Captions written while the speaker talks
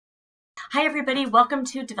Hi everybody, welcome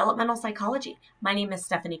to Developmental Psychology. My name is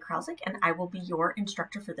Stephanie Krausick and I will be your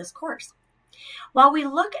instructor for this course. While we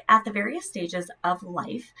look at the various stages of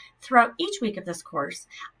life throughout each week of this course,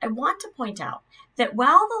 I want to point out that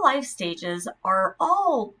while the life stages are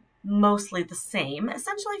all mostly the same,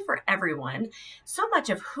 essentially for everyone, so much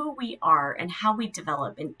of who we are and how we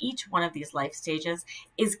develop in each one of these life stages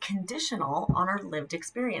is conditional on our lived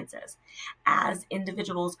experiences. As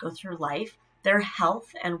individuals go through life, their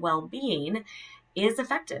health and well-being is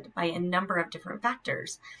affected by a number of different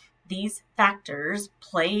factors. These factors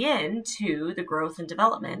play into the growth and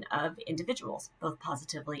development of individuals, both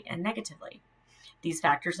positively and negatively. These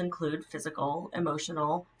factors include physical,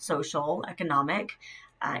 emotional, social, economic,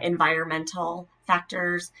 environmental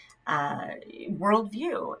factors,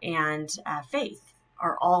 worldview, and faith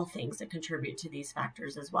are all things that contribute to these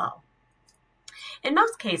factors as well. In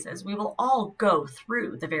most cases, we will all go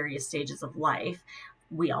through the various stages of life.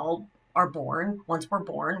 We all are born. Once we're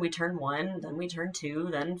born, we turn 1, then we turn 2,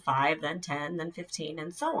 then 5, then 10, then 15,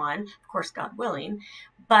 and so on, of course, God willing.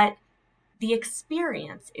 But the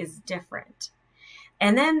experience is different.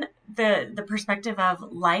 And then the perspective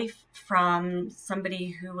of life from somebody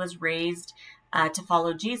who was raised to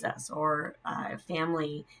follow Jesus, or a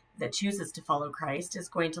family that chooses to follow Christ, is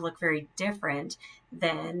going to look very different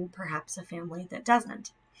than perhaps a family that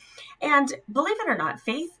doesn't. And believe it or not,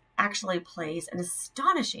 faith actually plays an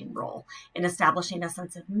astonishing role in establishing a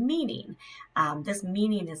sense of meaning. This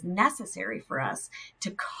meaning is necessary for us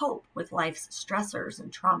to cope with life's stressors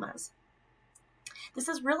and traumas. This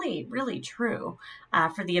is really, really true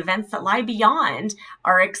for the events that lie beyond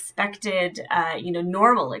our expected,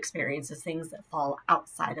 normal experiences, things that fall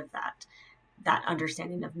outside of that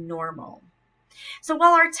understanding of normal. So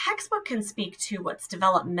while our textbook can speak to what's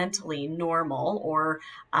developmentally normal or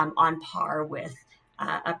on par with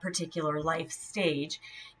a particular life stage,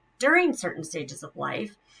 during certain stages of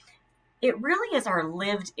life, it really is our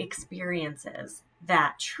lived experiences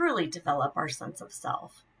that truly develop our sense of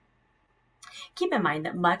self. Keep in mind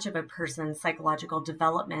that much of a person's psychological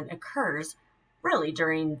development occurs really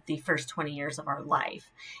during the first 20 years of our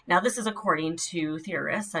life. Now, this is according to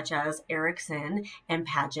theorists such as Erikson and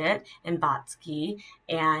Paget and Botsky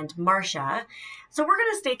and Marcia. So we're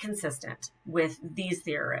going to stay consistent with these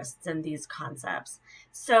theorists and these concepts.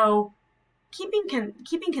 So keeping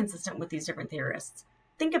consistent with these different theorists,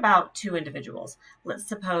 think about two individuals. Let's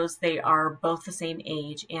suppose they are both the same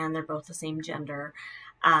age and they're both the same gender,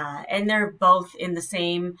 and they're both in the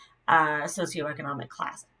same socioeconomic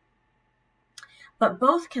class. But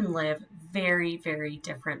both can live very, very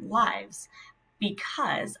different lives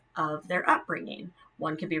because of their upbringing.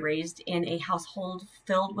 One could be raised in a household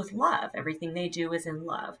filled with love. Everything they do is in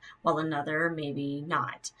love, while another maybe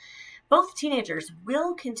not. Both teenagers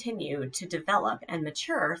will continue to develop and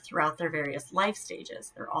mature throughout their various life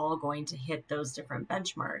stages. They're all going to hit those different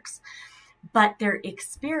benchmarks. But their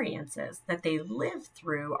experiences that they live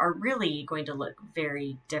through are really going to look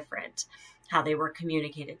very different. How they were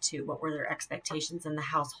communicated to, what were their expectations in the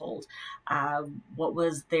household, what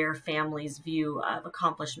was their family's view of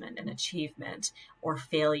accomplishment and achievement or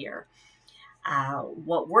failure,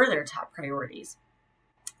 what were their top priorities.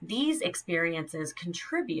 These experiences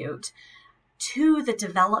contribute to the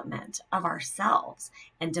development of ourselves,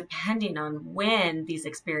 and depending on when these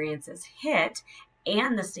experiences hit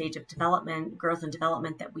and the stage of development, growth and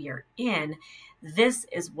development that we are in, this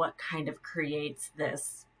is what kind of creates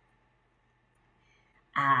this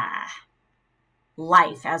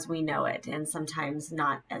life as we know it, and sometimes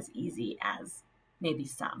not as easy as maybe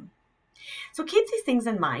some. So keep these things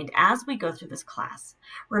in mind as we go through this class.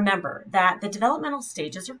 Remember that the developmental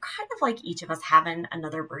stages are kind of like each of us having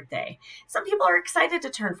another birthday. Some people are excited to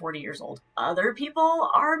turn 40 years old. Other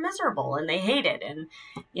people are miserable and they hate it. And,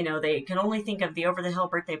 they can only think of the over-the-hill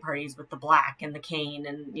birthday parties with the black and the cane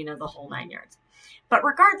and, the whole 9 yards. But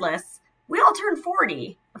regardless, we all turn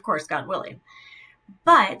 40, of course, God willing.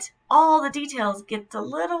 But all the details get a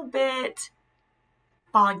little bit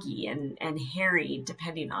foggy and hairy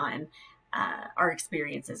depending on our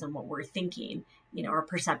experiences and what we're thinking, our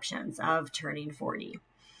perceptions of turning 40.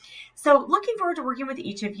 So looking forward to working with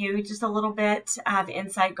each of you, just a little bit of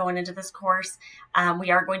insight going into this course.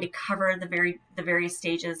 We are going to cover the various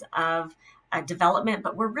stages of development,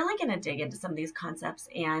 but we're really going to dig into some of these concepts.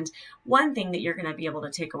 And one thing that you're going to be able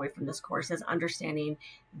to take away from this course is understanding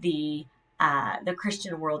the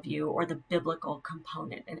Christian worldview, or the biblical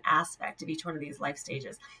component and aspect of each one of these life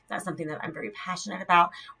stages. That's something that I'm very passionate about.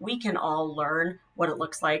 We can all learn what it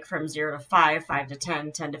looks like from 0 to 5, 5 to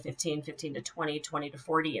 10, 10 to 15, 15 to 20, 20 to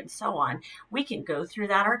 40, and so on. We can go through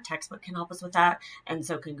that. Our textbook can help us with that, and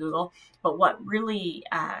so can Google. But what really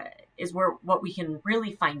is where what we can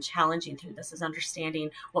really find challenging through this is understanding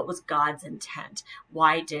what was God's intent.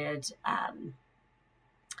 Why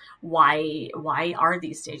are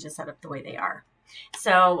these stages set up the way they are?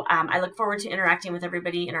 So I look forward to interacting with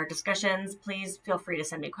everybody in our discussions. Please feel free to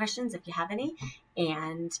send me questions if you have any.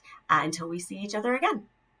 And until we see each other again.